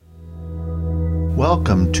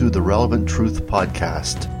Welcome to the Relevant Truth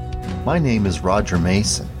Podcast. My name is Roger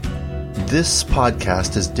Mason. This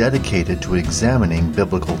podcast is dedicated to examining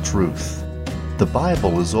biblical truth. The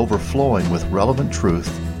Bible is overflowing with relevant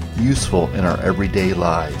truth useful in our everyday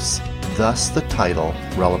lives. Thus the title,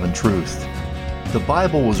 Relevant Truth. The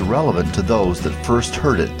Bible was relevant to those that first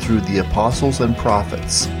heard it through the apostles and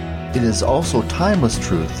prophets. It is also timeless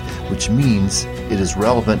truth, which means it is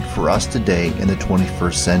relevant for us today in the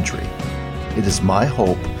 21st century. It is my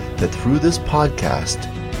hope that through this podcast,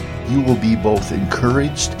 you will be both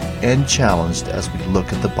encouraged and challenged as we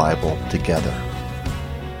look at the Bible together.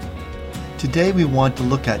 Today we want to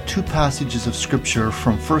look at two passages of Scripture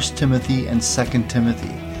from 1 Timothy and 2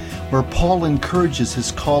 Timothy, where Paul encourages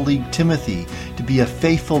his colleague Timothy to be a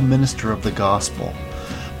faithful minister of the gospel.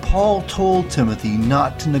 Paul told Timothy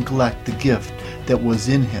not to neglect the gift that was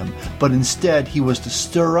in him, but instead he was to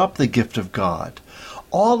stir up the gift of God.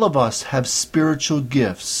 All of us have spiritual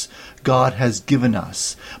gifts God has given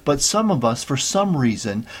us, but some of us, for some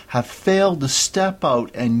reason, have failed to step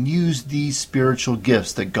out and use these spiritual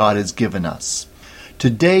gifts that God has given us.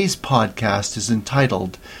 Today's podcast is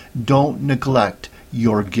entitled, Don't Neglect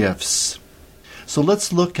Your Gifts. So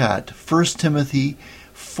let's look at 1 Timothy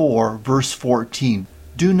 4, verse 14.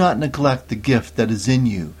 Do not neglect the gift that is in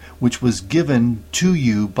you, which was given to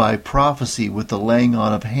you by prophecy with the laying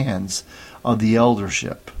on of hands of the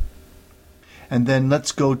eldership. And then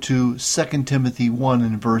let's go to 2 Timothy 1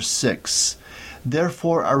 and verse 6.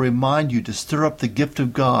 Therefore I remind you to stir up the gift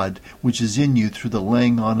of God which is in you through the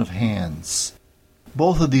laying on of hands.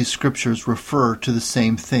 Both of these scriptures refer to the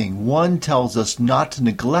same thing. One tells us not to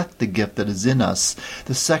neglect the gift that is in us.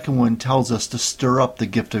 The second one tells us to stir up the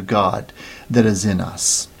gift of God that is in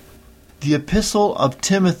us. The epistle of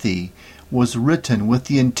Timothy was written with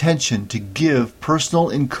the intention to give personal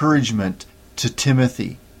encouragement to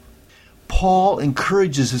Timothy. Paul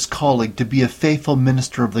encourages his colleague to be a faithful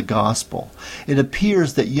minister of the gospel. It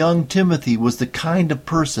appears that young Timothy was the kind of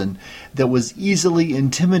person that was easily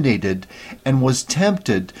intimidated and was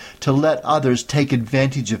tempted to let others take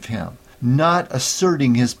advantage of him, not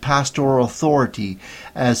asserting his pastoral authority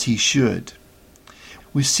as he should.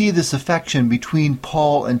 We see this affection between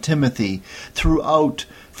Paul and Timothy throughout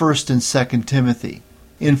 1 and 2 Timothy.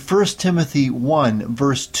 In 1 Timothy 1,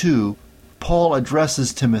 verse 2, Paul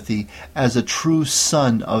addresses Timothy as a true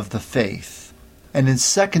son of the faith. And in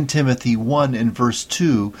 2 Timothy 1 and verse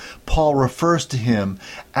 2, Paul refers to him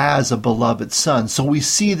as a beloved son. So we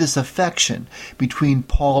see this affection between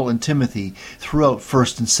Paul and Timothy throughout 1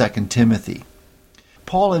 and 2 Timothy.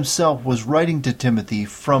 Paul himself was writing to Timothy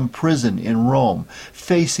from prison in Rome,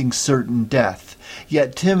 facing certain death.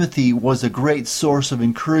 Yet Timothy was a great source of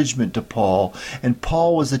encouragement to Paul, and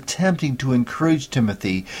Paul was attempting to encourage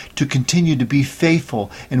Timothy to continue to be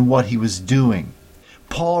faithful in what he was doing.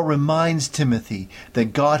 Paul reminds Timothy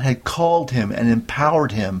that God had called him and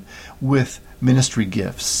empowered him with ministry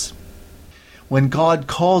gifts. When God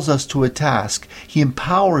calls us to a task, He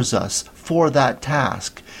empowers us for that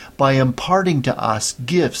task by imparting to us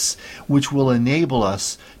gifts which will enable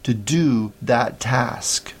us to do that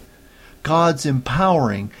task. God's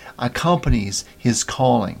empowering accompanies His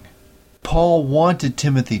calling. Paul wanted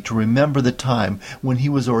Timothy to remember the time when he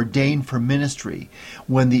was ordained for ministry,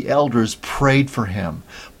 when the elders prayed for him.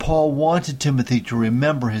 Paul wanted Timothy to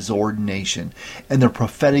remember his ordination and the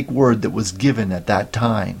prophetic word that was given at that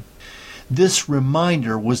time. This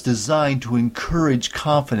reminder was designed to encourage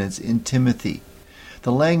confidence in Timothy.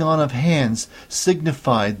 The laying on of hands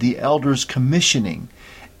signified the elders' commissioning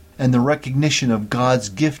and the recognition of God's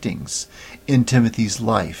giftings in Timothy's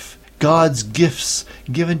life. God's gifts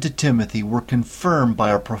given to Timothy were confirmed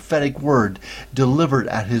by a prophetic word delivered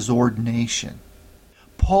at his ordination.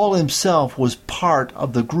 Paul himself was part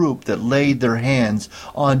of the group that laid their hands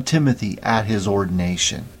on Timothy at his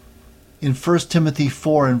ordination. In 1 Timothy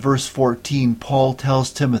 4 and verse 14, Paul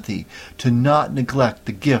tells Timothy to not neglect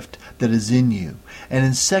the gift that is in you. And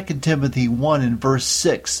in 2 Timothy 1 and verse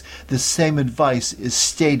 6, the same advice is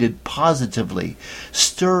stated positively.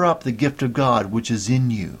 Stir up the gift of God which is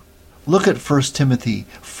in you. Look at 1 Timothy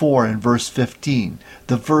 4 and verse 15.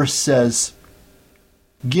 The verse says,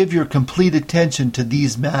 give your complete attention to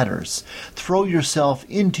these matters. Throw yourself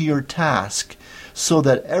into your task so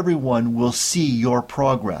that everyone will see your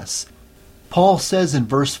progress. Paul says in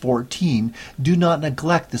verse 14, do not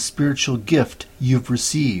neglect the spiritual gift you've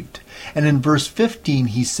received. And in verse 15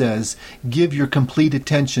 he says, give your complete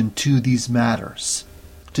attention to these matters.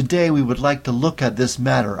 Today we would like to look at this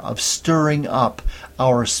matter of stirring up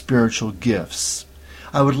our spiritual gifts.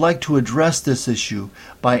 I would like to address this issue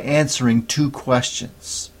by answering two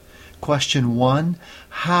questions. Question 1,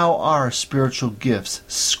 how are spiritual gifts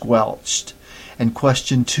squelched? And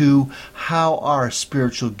question 2, how are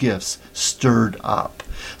spiritual gifts stirred up?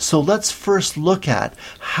 So let's first look at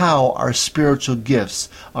how our spiritual gifts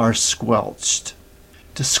are squelched.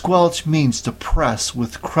 To squelch means to press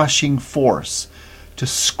with crushing force, to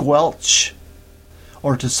squelch,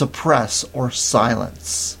 or to suppress or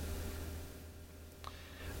silence.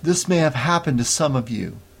 This may have happened to some of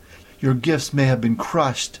you. Your gifts may have been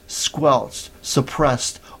crushed, squelched,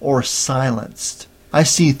 suppressed, or silenced. I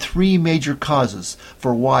see 3 major causes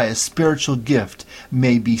for why a spiritual gift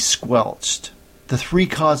may be squelched. The 3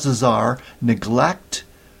 causes are neglect,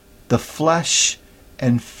 the flesh,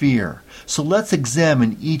 and fear. So let's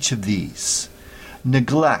examine each of these.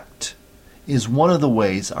 Neglect is one of the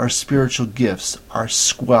ways our spiritual gifts are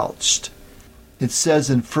squelched. It says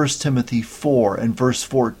in 1 Timothy 4 and verse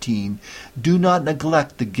 14, "Do not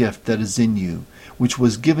neglect the gift that is in you, which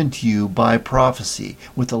was given to you by prophecy,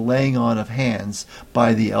 with the laying on of hands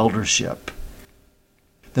by the eldership."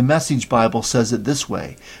 The Message Bible says it this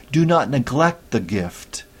way, "Do not neglect the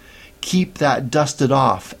gift. Keep that dusted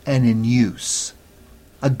off and in use."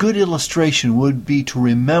 A good illustration would be to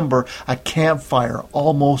remember a campfire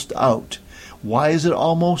almost out. Why is it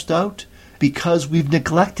almost out? Because we've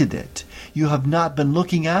neglected it. You have not been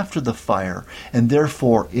looking after the fire, and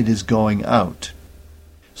therefore it is going out.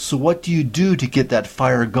 So what do you do to get that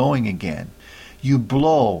fire going again? You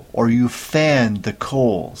blow or you fan the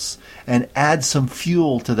coals and add some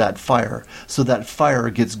fuel to that fire so that fire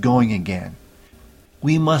gets going again.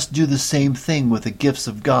 We must do the same thing with the gifts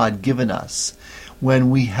of God given us when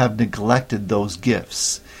we have neglected those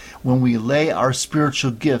gifts. When we lay our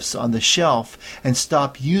spiritual gifts on the shelf and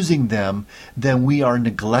stop using them, then we are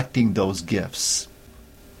neglecting those gifts.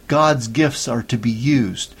 God's gifts are to be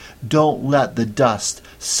used. Don't let the dust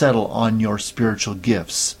settle on your spiritual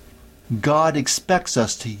gifts. God expects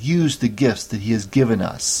us to use the gifts that He has given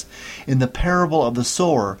us. In the parable of the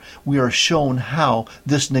sower, we are shown how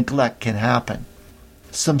this neglect can happen.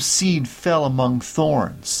 Some seed fell among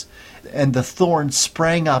thorns, and the thorns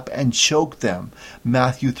sprang up and choked them.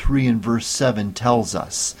 Matthew 3 and verse 7 tells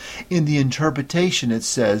us. In the interpretation it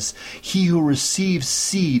says, "He who receives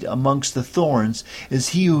seed amongst the thorns is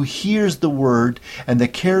he who hears the word, and the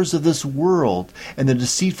cares of this world and the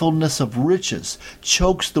deceitfulness of riches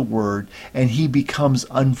chokes the word, and he becomes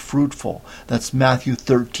unfruitful." That's Matthew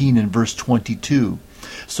 13 and verse 22.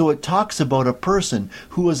 So it talks about a person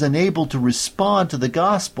who is unable to respond to the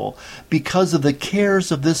gospel because of the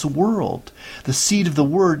cares of this world. The seed of the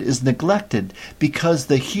word is neglected because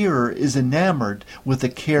the hearer is enamored with the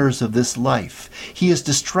cares of this life. He is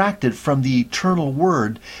distracted from the eternal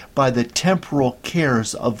word by the temporal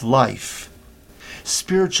cares of life.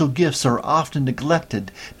 Spiritual gifts are often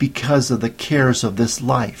neglected because of the cares of this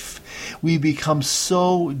life. We become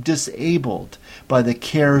so disabled by the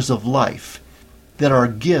cares of life that our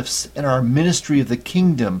gifts and our ministry of the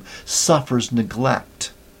kingdom suffers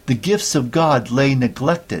neglect. The gifts of God lay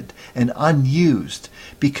neglected and unused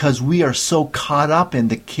because we are so caught up in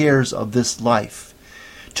the cares of this life.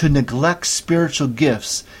 To neglect spiritual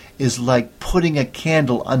gifts is like putting a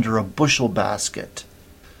candle under a bushel basket.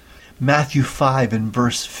 Matthew 5 and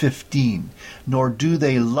verse 15, "Nor do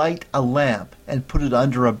they light a lamp and put it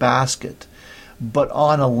under a basket, but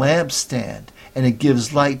on a lampstand, and it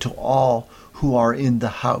gives light to all who are in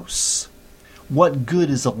the house." What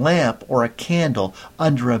good is a lamp or a candle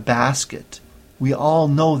under a basket? We all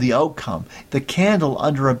know the outcome. The candle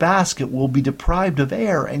under a basket will be deprived of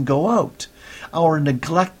air and go out. Our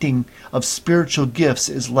neglecting of spiritual gifts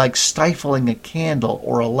is like stifling a candle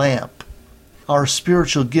or a lamp. Our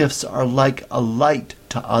spiritual gifts are like a light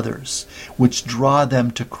to others, which draw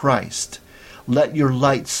them to Christ. Let your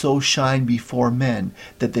light so shine before men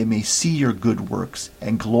that they may see your good works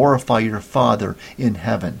and glorify your Father in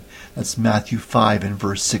heaven. That's Matthew 5 and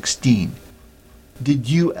verse 16. Did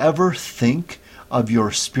you ever think of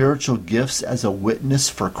your spiritual gifts as a witness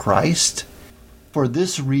for Christ? For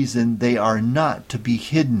this reason they are not to be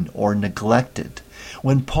hidden or neglected.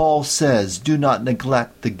 When Paul says, "Do not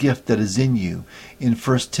neglect the gift that is in you," in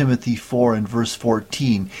 1 Timothy 4 and verse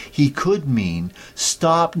 14, he could mean,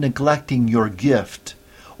 stop neglecting your gift.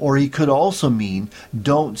 Or he could also mean,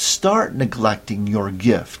 don't start neglecting your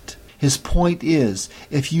gift. His point is,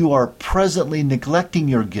 if you are presently neglecting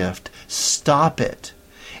your gift, stop it.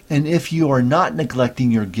 And if you are not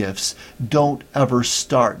neglecting your gifts, don't ever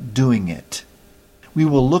start doing it. We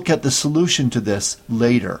will look at the solution to this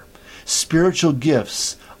later. Spiritual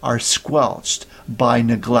gifts are squelched by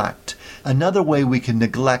neglect. Another way we can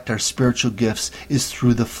neglect our spiritual gifts is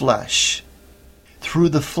through the flesh. Through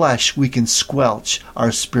the flesh we can squelch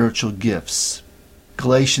our spiritual gifts.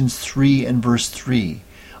 Galatians 3 and verse 3.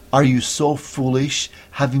 Are you so foolish?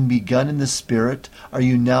 Having begun in the Spirit, are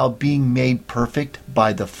you now being made perfect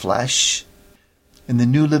by the flesh? In the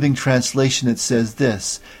New Living Translation it says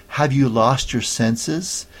this, have you lost your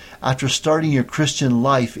senses? After starting your Christian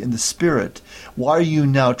life in the Spirit, why are you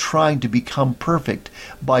now trying to become perfect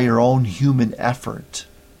by your own human effort?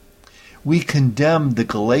 We condemn the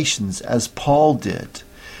Galatians as Paul did,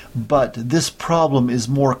 but this problem is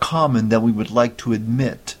more common than we would like to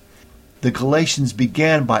admit. The Galatians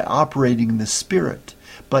began by operating in the Spirit,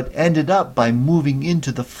 but ended up by moving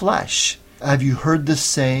into the flesh. Have you heard this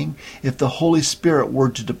saying? If the Holy Spirit were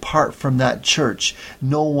to depart from that church,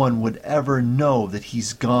 no one would ever know that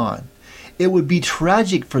he's gone. It would be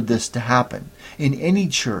tragic for this to happen in any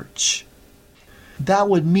church. That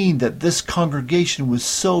would mean that this congregation was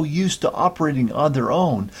so used to operating on their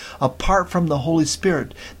own, apart from the Holy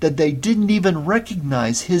Spirit, that they didn't even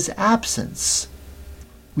recognize his absence.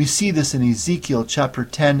 We see this in Ezekiel chapter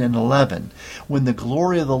 10 and 11, when the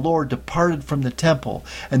glory of the Lord departed from the temple,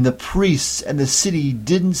 and the priests and the city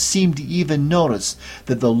didn't seem to even notice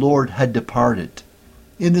that the Lord had departed.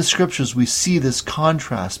 In the Scriptures we see this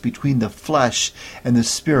contrast between the flesh and the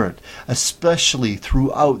Spirit, especially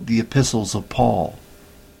throughout the epistles of Paul.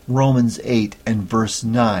 Romans 8 and verse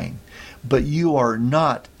 9. But you are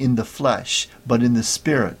not in the flesh, but in the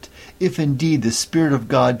Spirit, if indeed the Spirit of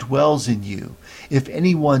God dwells in you. If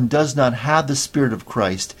anyone does not have the Spirit of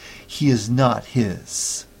Christ, he is not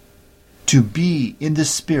his. To be in the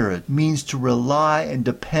Spirit means to rely and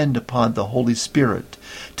depend upon the Holy Spirit,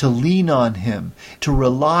 to lean on him, to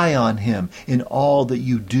rely on him in all that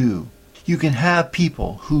you do. You can have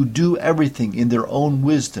people who do everything in their own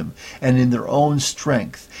wisdom and in their own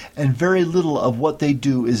strength, and very little of what they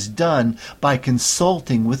do is done by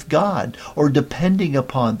consulting with God or depending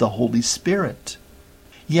upon the Holy Spirit.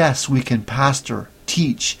 Yes, we can pastor,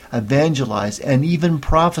 teach, evangelize, and even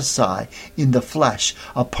prophesy in the flesh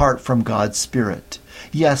apart from God's Spirit.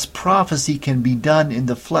 Yes, prophecy can be done in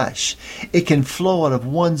the flesh. It can flow out of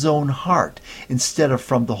one's own heart instead of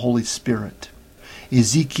from the Holy Spirit.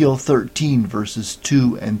 Ezekiel 13 verses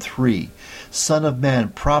 2 and 3. Son of man,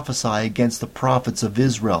 prophesy against the prophets of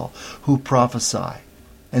Israel who prophesy,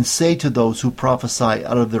 and say to those who prophesy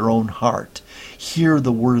out of their own heart, hear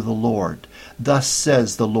the word of the Lord. Thus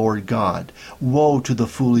says the Lord God, woe to the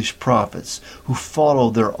foolish prophets who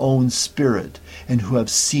follow their own spirit and who have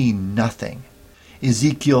seen nothing.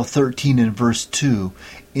 Ezekiel 13 and verse 2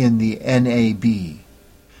 in the NAB.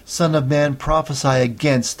 Son of man, prophesy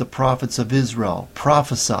against the prophets of Israel.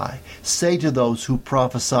 Prophesy. Say to those who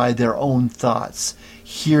prophesy their own thoughts,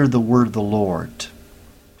 hear the word of the Lord.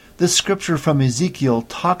 This scripture from Ezekiel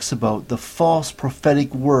talks about the false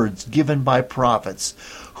prophetic words given by prophets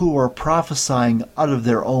who are prophesying out of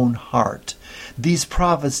their own heart. These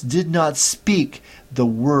prophets did not speak the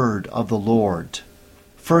word of the Lord.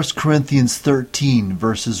 1 Corinthians 13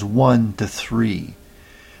 verses 1 to 3.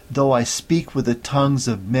 Though I speak with the tongues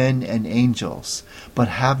of men and angels, but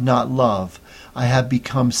have not love, I have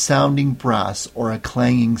become sounding brass or a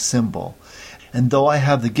clanging cymbal. And though I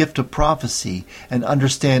have the gift of prophecy, and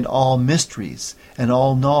understand all mysteries, and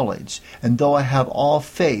all knowledge, and though I have all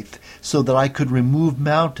faith, so that I could remove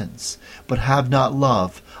mountains, but have not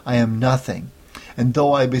love, I am nothing. And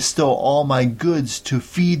though I bestow all my goods to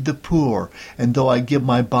feed the poor, and though I give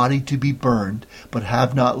my body to be burned, but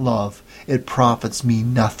have not love, it profits me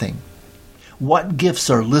nothing. What gifts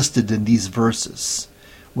are listed in these verses?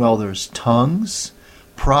 Well, there's tongues,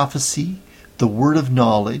 prophecy, the word of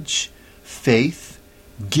knowledge, faith,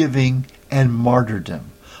 giving, and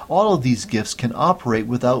martyrdom. All of these gifts can operate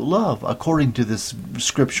without love, according to this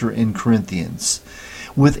scripture in Corinthians.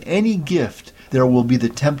 With any gift, there will be the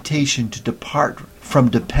temptation to depart from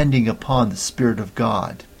depending upon the Spirit of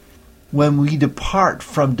God. When we depart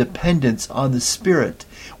from dependence on the Spirit,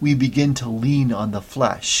 we begin to lean on the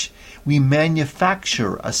flesh. We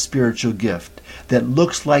manufacture a spiritual gift that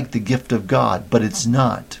looks like the gift of God, but it's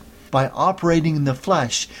not. By operating in the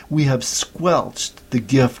flesh, we have squelched the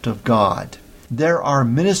gift of God. There are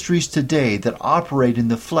ministries today that operate in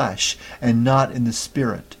the flesh and not in the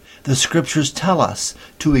Spirit. The Scriptures tell us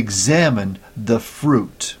to examine the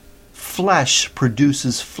fruit. Flesh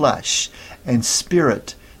produces flesh, and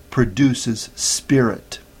Spirit produces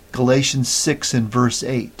spirit. Galatians 6 and verse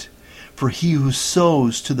 8. For he who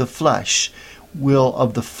sows to the flesh will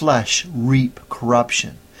of the flesh reap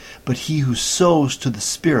corruption, but he who sows to the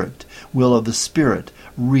Spirit will of the Spirit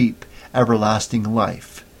reap everlasting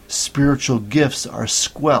life. Spiritual gifts are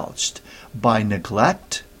squelched by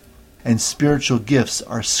neglect, and spiritual gifts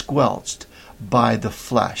are squelched by the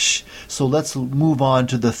flesh. So let's move on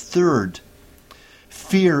to the third.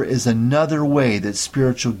 Fear is another way that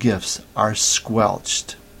spiritual gifts are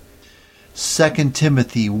squelched. 2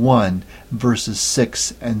 Timothy 1, verses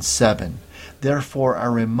 6 and 7. Therefore I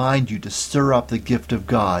remind you to stir up the gift of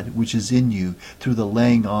God which is in you through the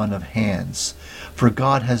laying on of hands. For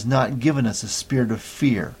God has not given us a spirit of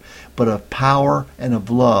fear, but of power and of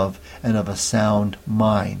love and of a sound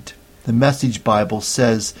mind. The Message Bible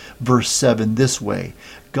says, verse 7 this way,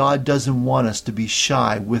 God doesn't want us to be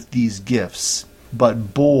shy with these gifts,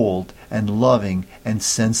 but bold and loving and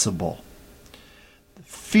sensible.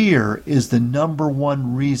 Fear is the number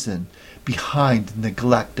one reason behind the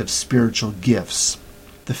neglect of spiritual gifts.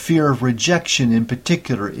 The fear of rejection in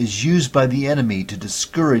particular is used by the enemy to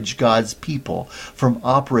discourage God's people from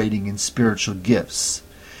operating in spiritual gifts.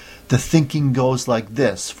 The thinking goes like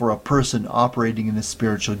this for a person operating in a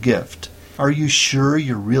spiritual gift. Are you sure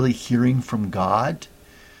you're really hearing from God?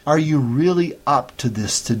 Are you really up to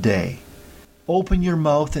this today? Open your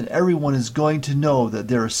mouth and everyone is going to know that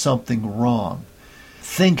there is something wrong.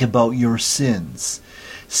 Think about your sins.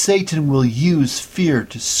 Satan will use fear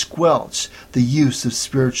to squelch the use of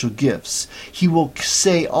spiritual gifts. He will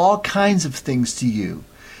say all kinds of things to you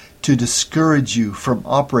to discourage you from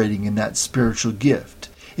operating in that spiritual gift.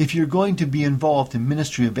 If you're going to be involved in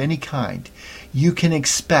ministry of any kind, you can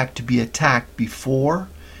expect to be attacked before,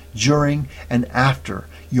 during, and after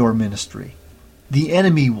your ministry. The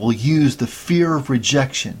enemy will use the fear of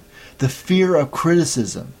rejection, the fear of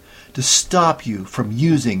criticism, to stop you from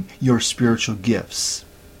using your spiritual gifts.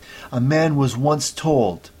 A man was once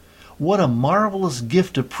told, "What a marvelous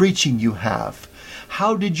gift of preaching you have.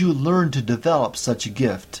 How did you learn to develop such a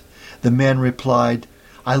gift?" The man replied,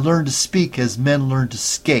 "I learned to speak as men learn to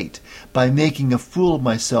skate, by making a fool of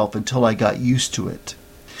myself until I got used to it."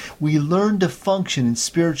 We learn to function in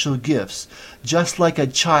spiritual gifts just like a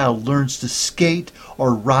child learns to skate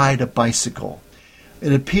or ride a bicycle.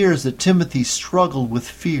 It appears that Timothy struggled with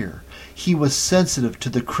fear. He was sensitive to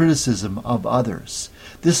the criticism of others.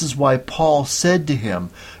 This is why Paul said to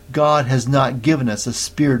him, God has not given us a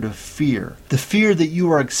spirit of fear. The fear that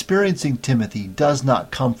you are experiencing, Timothy, does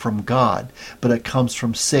not come from God, but it comes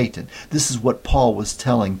from Satan. This is what Paul was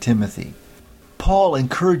telling Timothy. Paul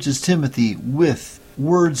encourages Timothy with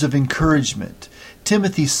words of encouragement.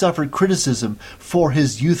 Timothy suffered criticism for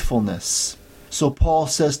his youthfulness. So Paul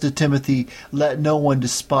says to Timothy, let no one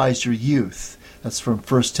despise your youth. That's from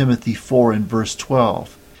 1 Timothy 4 and verse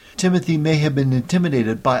 12. Timothy may have been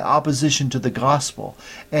intimidated by opposition to the gospel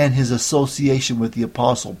and his association with the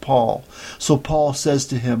Apostle Paul. So Paul says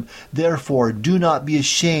to him, therefore do not be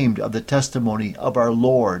ashamed of the testimony of our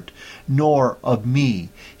Lord, nor of me,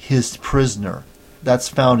 his prisoner. That's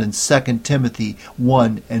found in 2 Timothy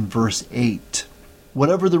 1 and verse 8.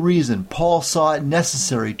 Whatever the reason, Paul saw it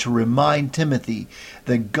necessary to remind Timothy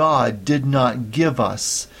that God did not give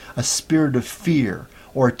us a spirit of fear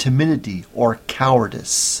or timidity or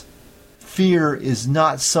cowardice. Fear is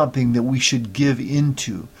not something that we should give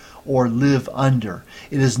into or live under.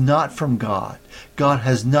 It is not from God. God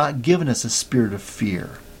has not given us a spirit of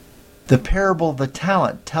fear. The parable of the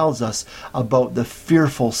talent tells us about the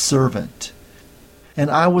fearful servant. And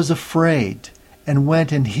I was afraid, and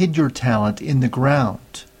went and hid your talent in the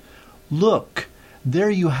ground. Look, there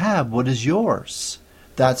you have what is yours.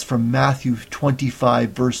 That's from Matthew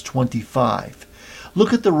 25, verse 25.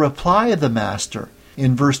 Look at the reply of the master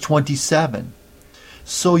in verse 27.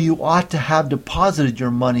 So you ought to have deposited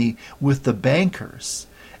your money with the bankers,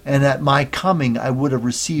 and at my coming I would have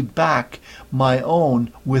received back my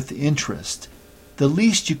own with interest. The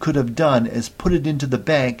least you could have done is put it into the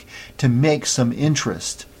bank to make some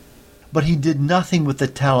interest. But he did nothing with the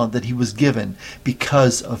talent that he was given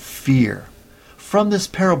because of fear. From this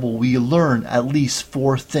parable we learn at least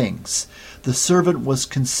 4 things. The servant was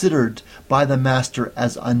considered by the master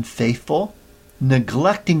as unfaithful.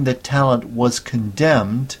 Neglecting the talent was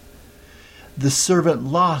condemned. The servant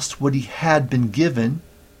lost what he had been given.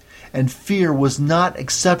 And fear was not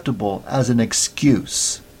acceptable as an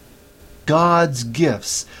excuse. God's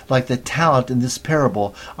gifts, like the talent in this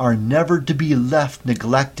parable, are never to be left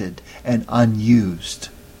neglected and unused.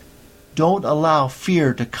 Don't allow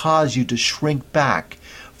fear to cause you to shrink back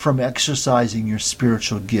from exercising your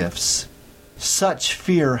spiritual gifts. Such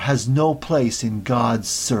fear has no place in God's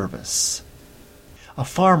service. A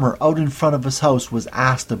farmer out in front of his house was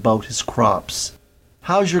asked about his crops.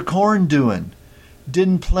 How's your corn doing?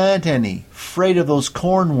 Didn't plant any, afraid of those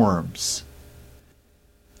cornworms.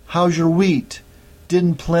 How's your wheat?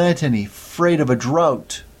 Didn't plant any, afraid of a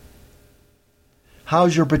drought.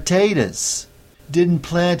 How's your potatoes? Didn't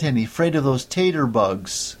plant any, afraid of those tater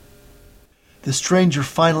bugs. The stranger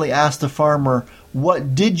finally asked the farmer,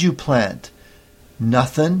 "What did you plant?"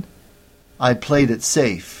 "Nothing. I played it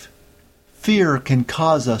safe." Fear can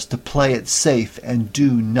cause us to play it safe and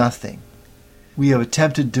do nothing. We have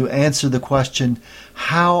attempted to answer the question,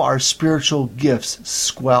 how are spiritual gifts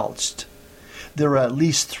squelched? There are at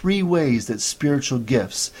least 3 ways that spiritual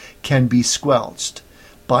gifts can be squelched: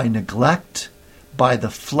 by neglect, by the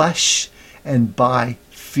flesh, and by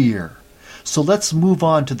fear. So let's move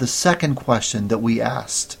on to the second question that we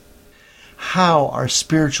asked. How are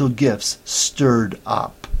spiritual gifts stirred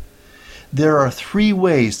up? There are 3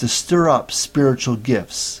 ways to stir up spiritual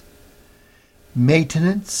gifts: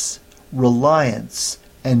 maintenance, reliance,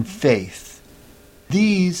 and faith.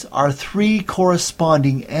 These are 3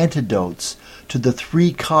 corresponding antidotes to the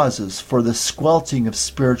 3 causes for the squelching of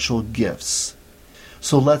spiritual gifts.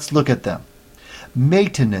 So let's look at them.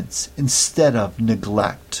 Maintenance instead of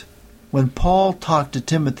neglect. When Paul talked to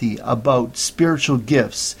Timothy about spiritual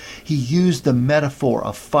gifts, he used the metaphor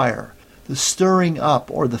of fire, the stirring up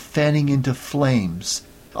or the fanning into flames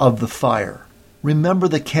of the fire. Remember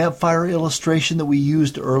the campfire illustration that we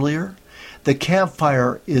used earlier? The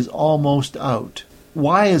campfire is almost out.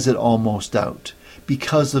 Why is it almost out?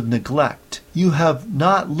 Because of neglect. You have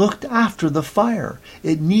not looked after the fire.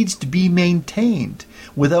 It needs to be maintained.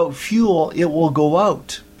 Without fuel, it will go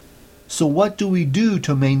out. So what do we do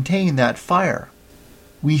to maintain that fire?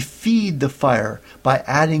 We feed the fire by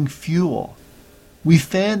adding fuel. We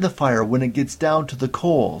fan the fire when it gets down to the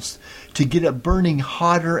coals to get it burning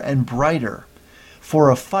hotter and brighter. For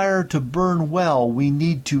a fire to burn well, we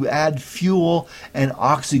need to add fuel and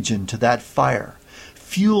oxygen to that fire.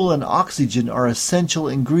 Fuel and oxygen are essential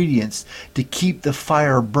ingredients to keep the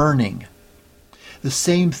fire burning. The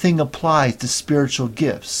same thing applies to spiritual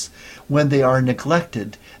gifts. When they are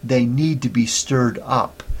neglected, they need to be stirred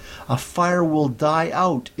up. A fire will die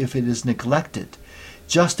out if it is neglected,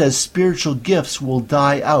 just as spiritual gifts will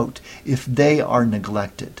die out if they are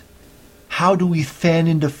neglected. How do we fan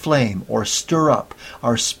into flame or stir up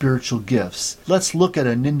our spiritual gifts? Let's look at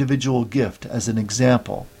an individual gift as an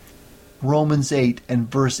example. Romans 8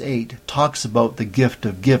 and verse 8 talks about the gift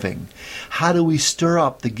of giving. How do we stir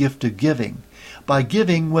up the gift of giving? By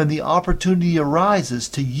giving when the opportunity arises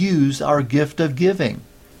to use our gift of giving.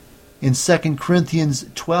 In 2 Corinthians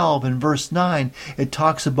 12 and verse 9, it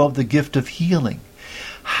talks about the gift of healing.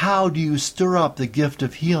 How do you stir up the gift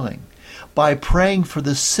of healing? By praying for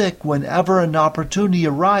the sick whenever an opportunity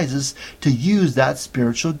arises to use that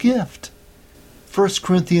spiritual gift. 1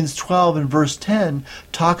 Corinthians 12 and verse 10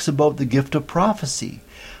 talks about the gift of prophecy.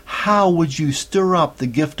 How would you stir up the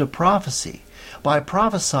gift of prophecy? By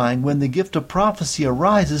prophesying when the gift of prophecy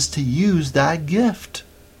arises to use that gift.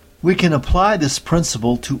 We can apply this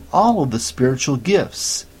principle to all of the spiritual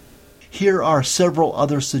gifts. Here are several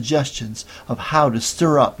other suggestions of how to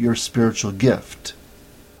stir up your spiritual gift.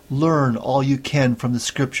 Learn all you can from the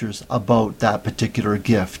scriptures about that particular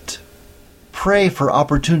gift. Pray for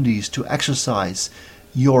opportunities to exercise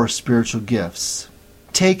your spiritual gifts.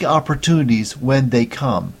 Take opportunities when they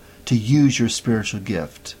come to use your spiritual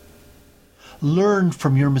gift. Learn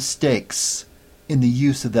from your mistakes in the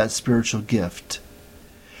use of that spiritual gift.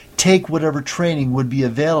 Take whatever training would be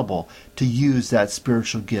available to use that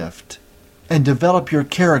spiritual gift. And develop your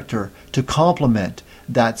character to complement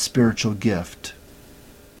that spiritual gift.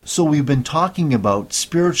 So we've been talking about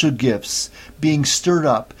spiritual gifts being stirred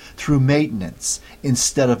up through maintenance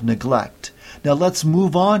instead of neglect. Now let's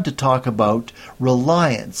move on to talk about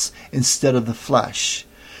reliance instead of the flesh.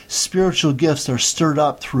 Spiritual gifts are stirred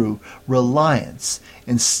up through reliance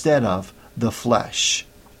instead of the flesh.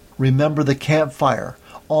 Remember the campfire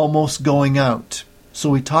almost going out. So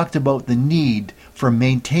we talked about the need for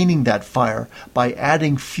maintaining that fire by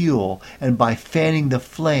adding fuel and by fanning the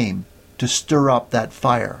flame to stir up that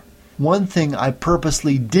fire. One thing I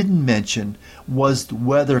purposely didn't mention was the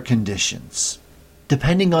weather conditions.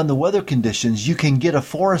 Depending on the weather conditions, you can get a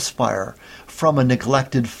forest fire from a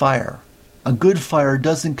neglected fire. A good fire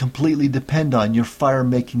doesn't completely depend on your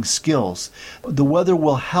fire-making skills. The weather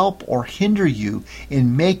will help or hinder you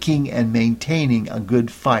in making and maintaining a good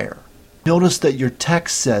fire. Notice that your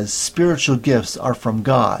text says spiritual gifts are from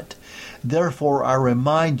God. Therefore, I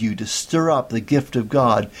remind you to stir up the gift of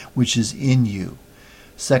God which is in you.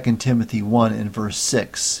 2 Timothy 1 and verse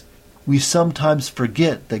 6. We sometimes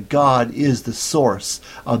forget that God is the source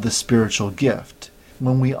of the spiritual gift.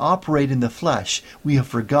 When we operate in the flesh, we have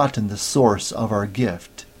forgotten the source of our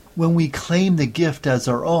gift. When we claim the gift as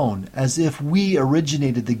our own, as if we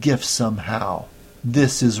originated the gift somehow,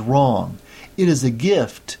 this is wrong. It is a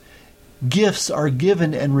gift. Gifts are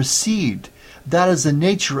given and received. That is the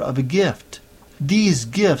nature of a gift. These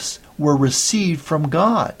gifts were received from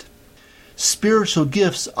God. Spiritual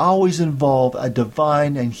gifts always involve a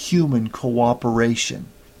divine and human cooperation.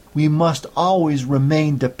 We must always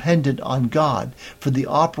remain dependent on God for the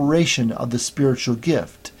operation of the spiritual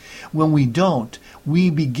gift. When we don't, we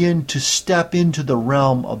begin to step into the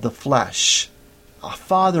realm of the flesh. A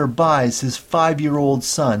father buys his 5-year-old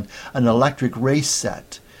son an electric race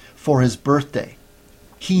set for his birthday.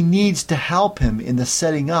 He needs to help him in the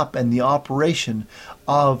setting up and the operation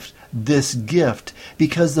of this gift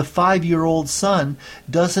because the 5-year-old son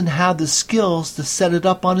doesn't have the skills to set it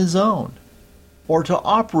up on his own or to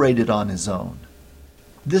operate it on his own.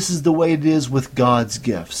 This is the way it is with God's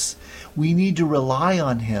gifts. We need to rely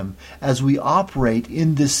on Him as we operate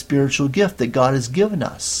in this spiritual gift that God has given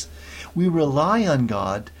us. We rely on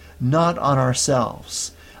God, not on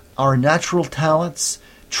ourselves. Our natural talents,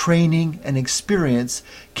 training, and experience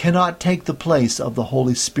cannot take the place of the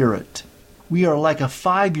Holy Spirit. We are like a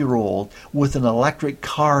 5-year-old with an electric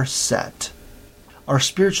car set. Our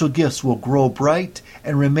spiritual gifts will grow bright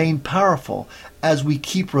and remain powerful as we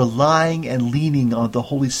keep relying and leaning on the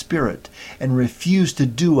Holy Spirit and refuse to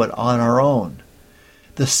do it on our own.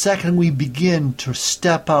 The second we begin to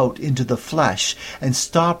step out into the flesh and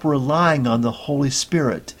stop relying on the Holy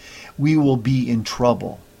Spirit, we will be in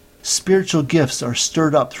trouble. Spiritual gifts are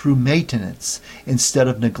stirred up through maintenance instead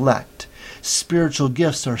of neglect. Spiritual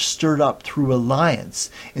gifts are stirred up through reliance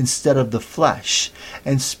instead of the flesh.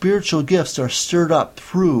 And spiritual gifts are stirred up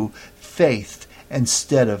through faith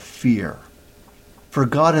instead of fear. For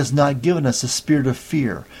God has not given us a spirit of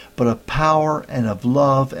fear, but of power and of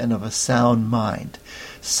love and of a sound mind.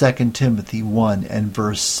 2 Timothy 1 and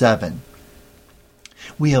verse 7.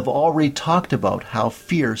 We have already talked about how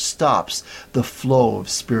fear stops the flow of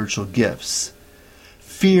spiritual gifts.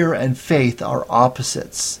 Fear and faith are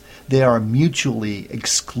opposites. They are mutually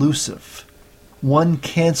exclusive. One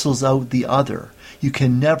cancels out the other. You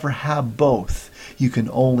can never have both. You can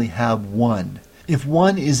only have one. If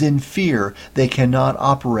one is in fear, they cannot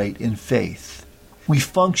operate in faith. We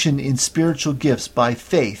function in spiritual gifts by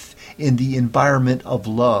faith in the environment of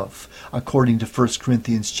love, according to 1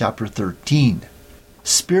 Corinthians chapter 13.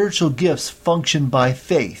 Spiritual gifts function by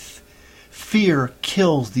faith. Fear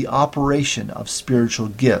kills the operation of spiritual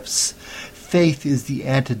gifts. Faith is the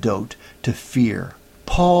antidote to fear.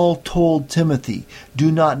 Paul told Timothy,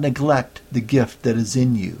 "Do not neglect the gift that is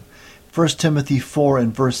in you." 1 Timothy 4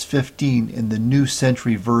 and verse 15 in the New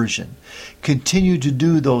Century Version. Continue to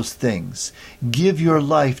do those things. Give your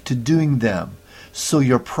life to doing them, so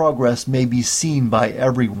your progress may be seen by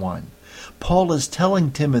everyone. Paul is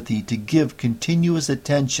telling Timothy to give continuous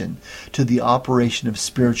attention to the operation of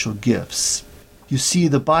spiritual gifts. You see,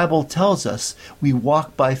 the Bible tells us we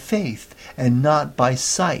walk by faith and not by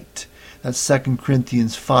sight. That's 2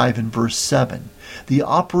 Corinthians 5 and verse 7. The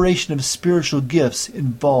operation of spiritual gifts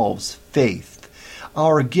involves faith.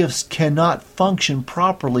 Our gifts cannot function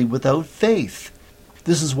properly without faith.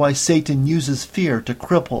 This is why Satan uses fear to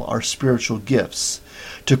cripple our spiritual gifts.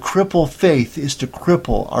 To cripple faith is to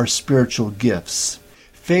cripple our spiritual gifts.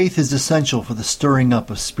 Faith is essential for the stirring up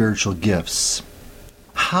of spiritual gifts.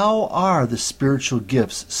 How are the spiritual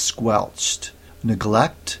gifts squelched?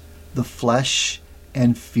 Neglect, the flesh,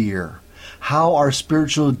 and fear. How are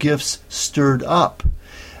spiritual gifts stirred up?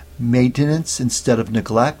 Maintenance instead of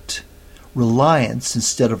neglect, reliance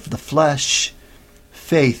instead of the flesh,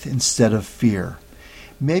 faith instead of fear.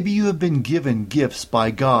 Maybe you have been given gifts by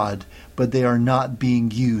God, but they are not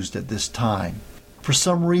being used at this time. For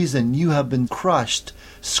some reason, you have been crushed,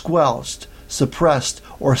 squelched, suppressed,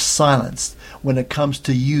 or silenced when it comes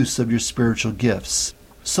to use of your spiritual gifts.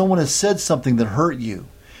 Someone has said something that hurt you.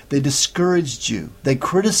 They discouraged you, they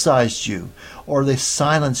criticized you, or they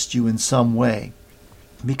silenced you in some way.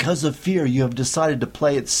 Because of fear, you have decided to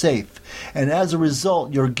play it safe, and as a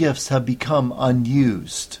result, your gifts have become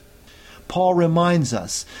unused. Paul reminds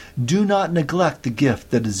us, do not neglect the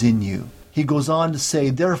gift that is in you. He goes on to say,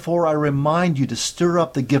 therefore I remind you to stir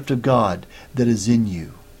up the gift of God that is in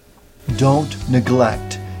you. Don't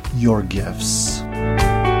neglect your gifts.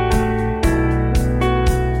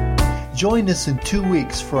 Join us in 2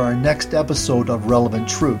 weeks for our next episode of Relevant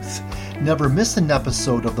Truth. Never miss an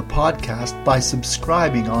episode of the podcast by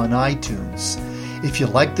subscribing on iTunes. If you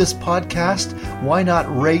like this podcast, why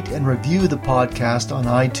not rate and review the podcast on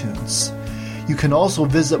iTunes? You can also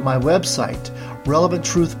visit my website,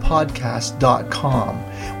 relevanttruthpodcast.com,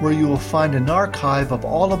 where you will find an archive of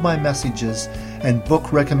all of my messages and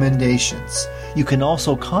book recommendations. You can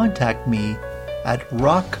also contact me at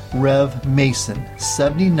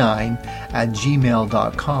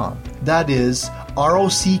rockrevmason79@gmail.com. That is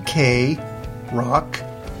ROCK, rock,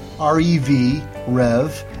 REV,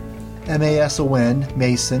 rev, Mason,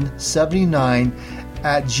 Mason79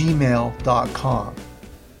 @gmail.com.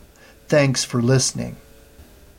 Thanks for listening.